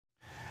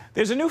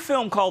There's a new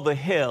film called The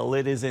Hill.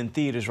 It is in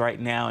theaters right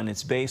now, and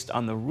it's based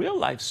on the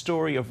real-life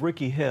story of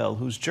Rickey Hill,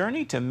 whose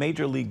journey to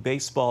Major League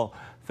Baseball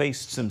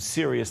faced some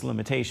serious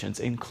limitations,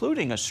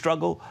 including a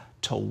struggle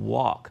to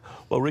walk.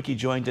 Well, Rickey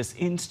joined us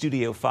in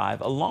Studio 5,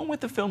 along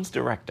with the film's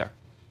director.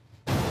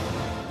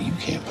 You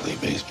can't play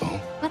baseball.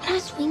 But I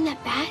swing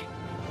that bat,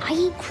 I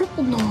ain't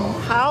crippled no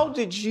more. How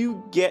did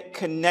you get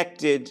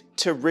connected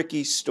to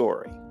Rickey's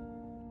story?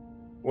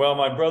 Well,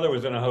 my brother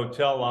was in a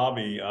hotel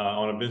lobby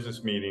on a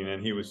business meeting,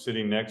 and he was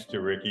sitting next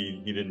to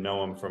Rickey. He didn't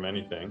know him from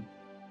anything.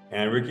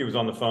 And Rickey was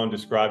on the phone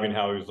describing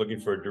how he was looking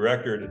for a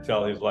director to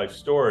tell his life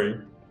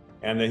story,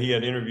 and that he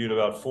had interviewed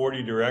about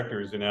 40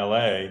 directors in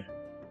LA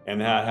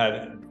and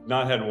had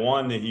not had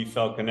one that he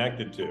felt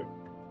connected to.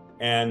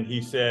 And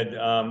he said,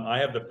 I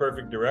have the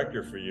perfect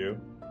director for you,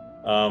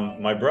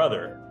 my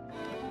brother.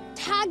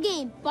 Tie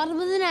game, bottom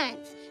of the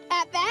ninth.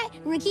 At bat,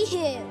 Rickey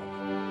Hill.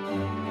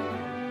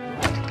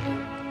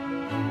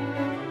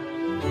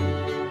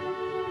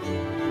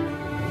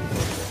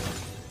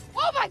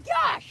 Oh my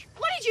gosh!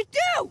 What did you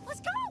do? Let's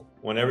go!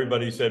 When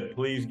everybody said,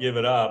 please give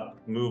it up,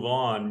 move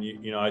on,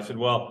 you know, I said,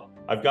 well,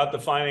 I've got the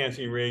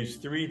financing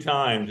raised 3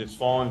 times. It's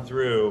fallen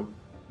through.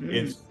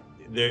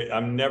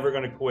 I'm never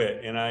going to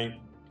quit. And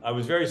I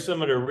was very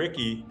similar to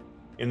Rickey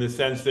in the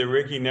sense that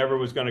Rickey never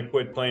was going to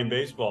quit playing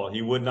baseball.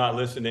 He would not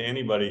listen to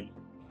anybody.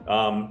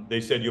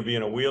 They said, you'll be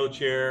in a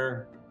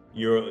wheelchair.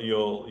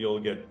 You'll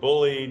get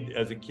bullied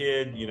as a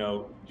kid. You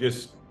know,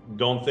 just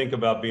don't think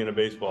about being a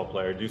baseball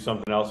player. Do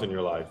something else in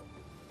your life.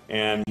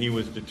 And he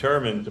was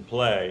determined to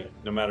play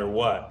no matter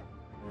what.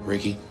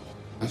 Rickey,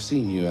 I've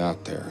seen you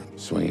out there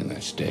swinging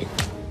that stick,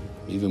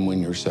 even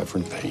when you're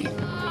suffering pain.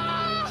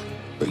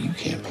 But you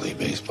can't play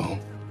baseball.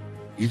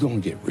 You're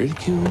going to get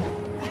ridiculed,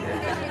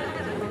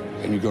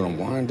 and you're going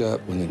to wind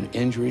up with an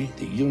injury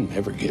that you'll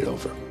never get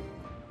over.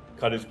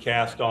 Cut his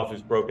cast off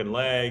his broken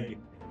leg,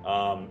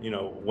 you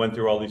know, went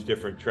through all these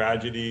different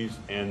tragedies,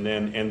 and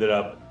then ended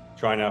up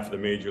trying out for the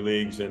major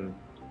leagues. And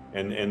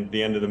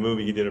the end of the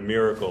movie, he did a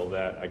miracle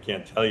that I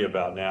can't tell you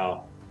about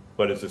now,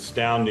 but it's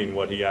astounding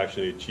what he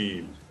actually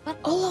achieved. But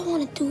all I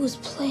want to do is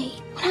play.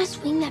 When I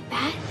swing that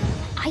bat,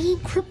 I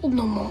ain't crippled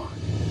no more.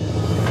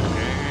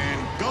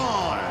 And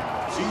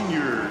gone,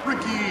 senior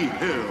Rickey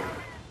Hill.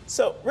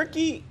 So,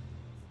 Rickey,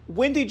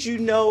 when did you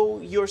know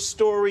your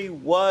story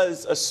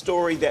was a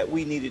story that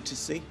we needed to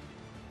see?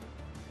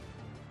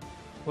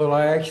 Well,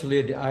 I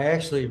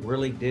actually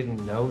really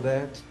didn't know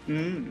that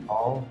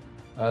all,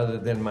 other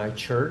than my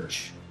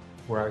church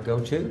where I go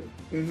to.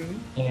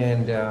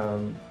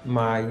 And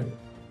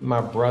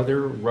my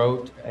brother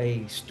wrote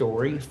a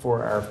story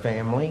for our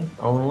family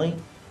only.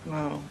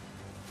 Wow.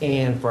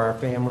 And for our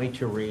family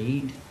to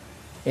read.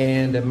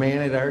 And a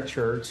man at our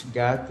church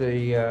got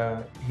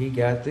the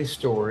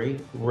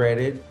story, read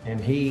it, and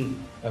he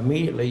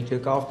immediately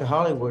took off to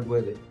Hollywood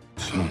with it.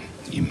 Son,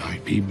 you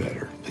might be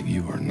better, but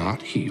you are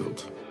not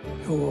healed.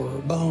 Your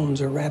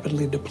bones are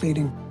rapidly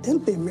depleting. It'll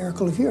be a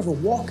miracle if you ever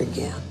walk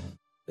again.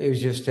 It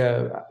was just,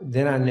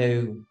 then I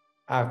knew,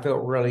 I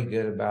felt really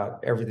good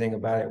about everything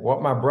about it.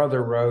 What my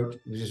brother wrote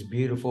was just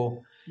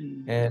beautiful,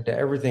 and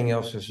everything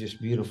else was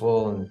just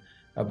beautiful and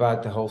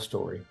about the whole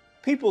story.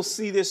 People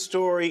see this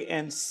story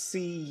and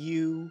see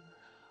you.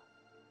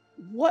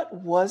 What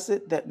was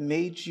it that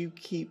made you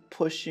keep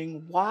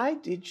pushing? Why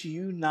did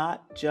you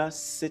not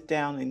just sit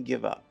down and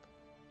give up?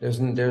 There's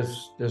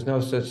no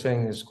such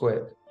thing as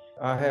quit.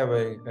 I have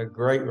a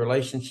great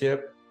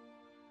relationship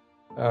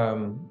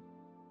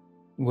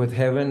with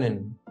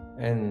heaven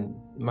and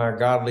my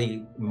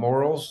godly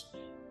morals,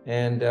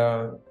 and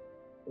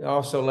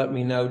also let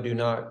me know,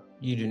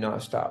 you do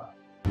not stop.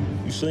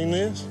 You seen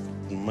this?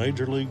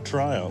 Major league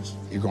trials.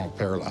 You're going to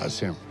paralyze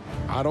him.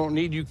 I don't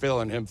need you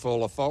filling him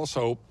full of false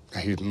hope.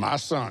 He's my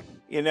son.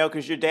 You know,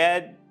 because your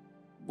dad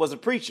was a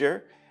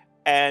preacher,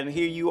 and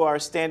here you are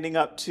standing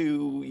up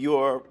to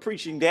your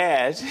preaching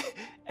dad.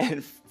 And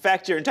in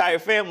fact, your entire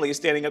family is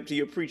standing up to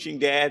your preaching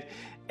dad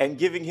and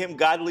giving him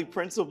godly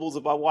principles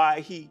about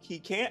why he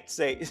can't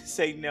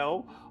say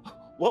no.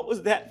 What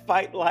was that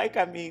fight like?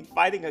 I mean,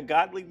 fighting a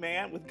godly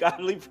man with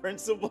godly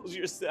principles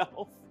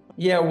yourself?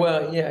 Yeah,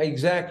 well, yeah,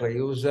 exactly.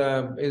 It was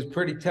a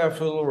pretty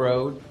tough little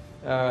road.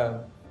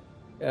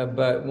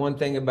 But one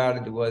thing about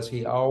it was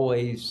he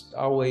always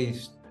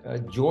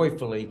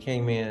joyfully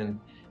came in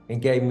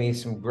and gave me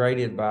some great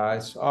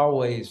advice,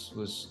 always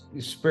was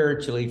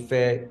spiritually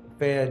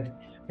fed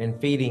and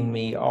feeding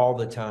me all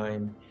the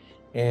time.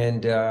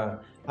 And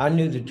I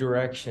knew the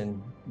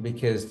direction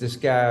because this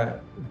guy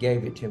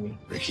gave it to me.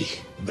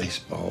 Rickey,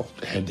 baseball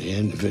had to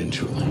end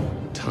eventually.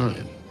 Time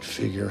to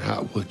figure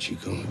out what you're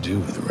going to do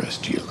with the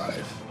rest of your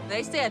life.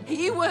 They said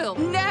he will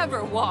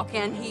never walk,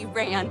 and he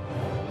ran.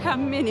 How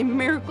many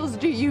miracles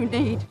do you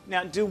need?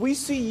 Now, do we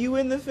see you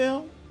in the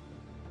film?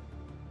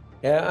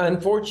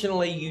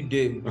 Unfortunately, you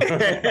do.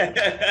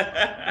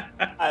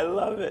 I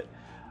love it.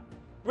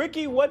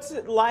 Rickey, what's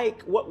it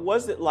like? What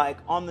was it like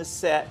on the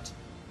set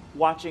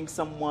watching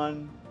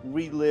someone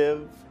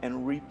relive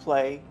and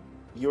replay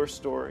your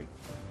story?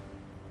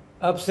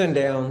 Ups and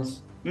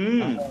downs.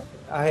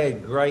 I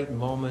had great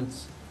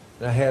moments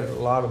And I had a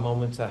lot of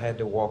moments I had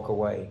to walk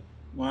away.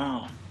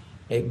 Wow.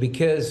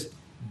 Because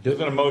It was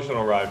an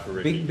emotional ride for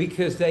Rickey.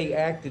 because they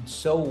acted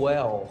so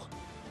well.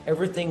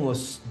 Everything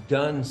was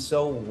done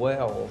so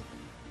well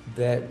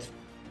that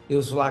it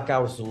was like I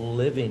was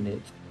living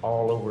it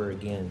all over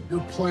again. You're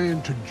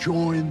planning to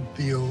join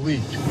the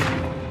elite.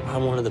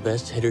 I'm one of the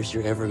best hitters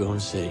you're ever going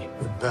to see.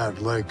 A bad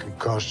leg can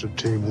cost a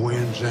team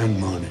wins and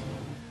money.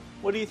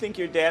 What do you think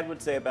your dad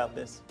would say about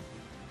this?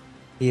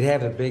 He'd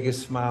have the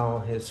biggest smile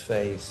on his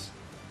face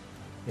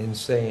and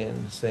saying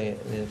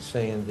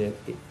that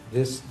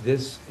this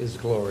is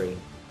glory.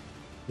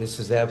 This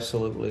is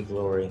absolutely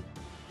glory.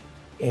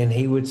 And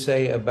he would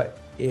say about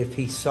if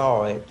he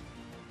saw it,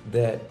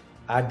 that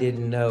I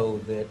didn't know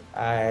that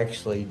I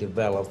actually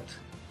developed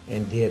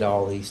and did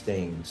all these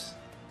things.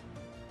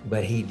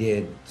 But he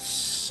did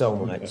so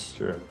much. That's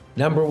true.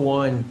 Number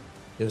one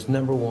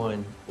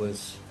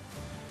was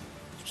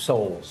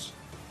souls.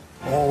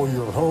 All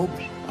your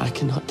hopes, I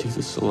cannot do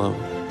this alone.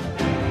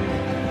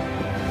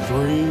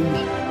 dreams,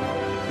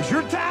 It's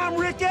your time,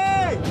 Rickey!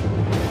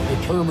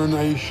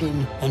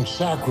 determination, and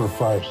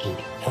sacrifices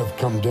have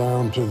come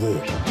down to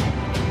this.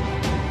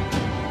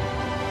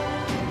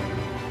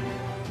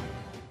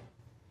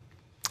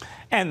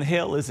 And The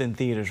Hill is in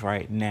theaters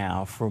right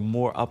now. For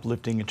more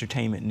uplifting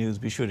entertainment news,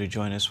 be sure to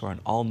join us for an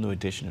all-new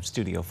edition of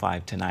Studio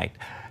 5 tonight.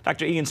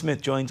 Dr. Ian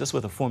Smith joins us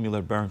with a formula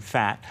to burn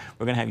fat.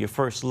 We're going to have your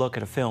first look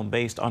at a film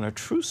based on a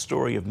true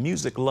story of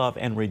music, love,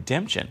 and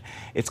redemption.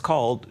 It's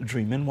called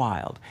Dreamin'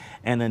 Wild,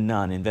 and a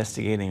nun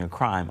investigating a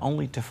crime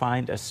only to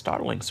find a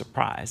startling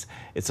surprise.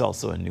 It's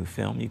also a new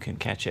film. You can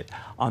catch it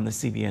on the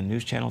CBN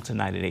News Channel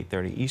tonight at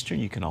 8:30 Eastern.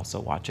 You can also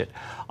watch it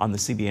on the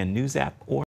CBN News app or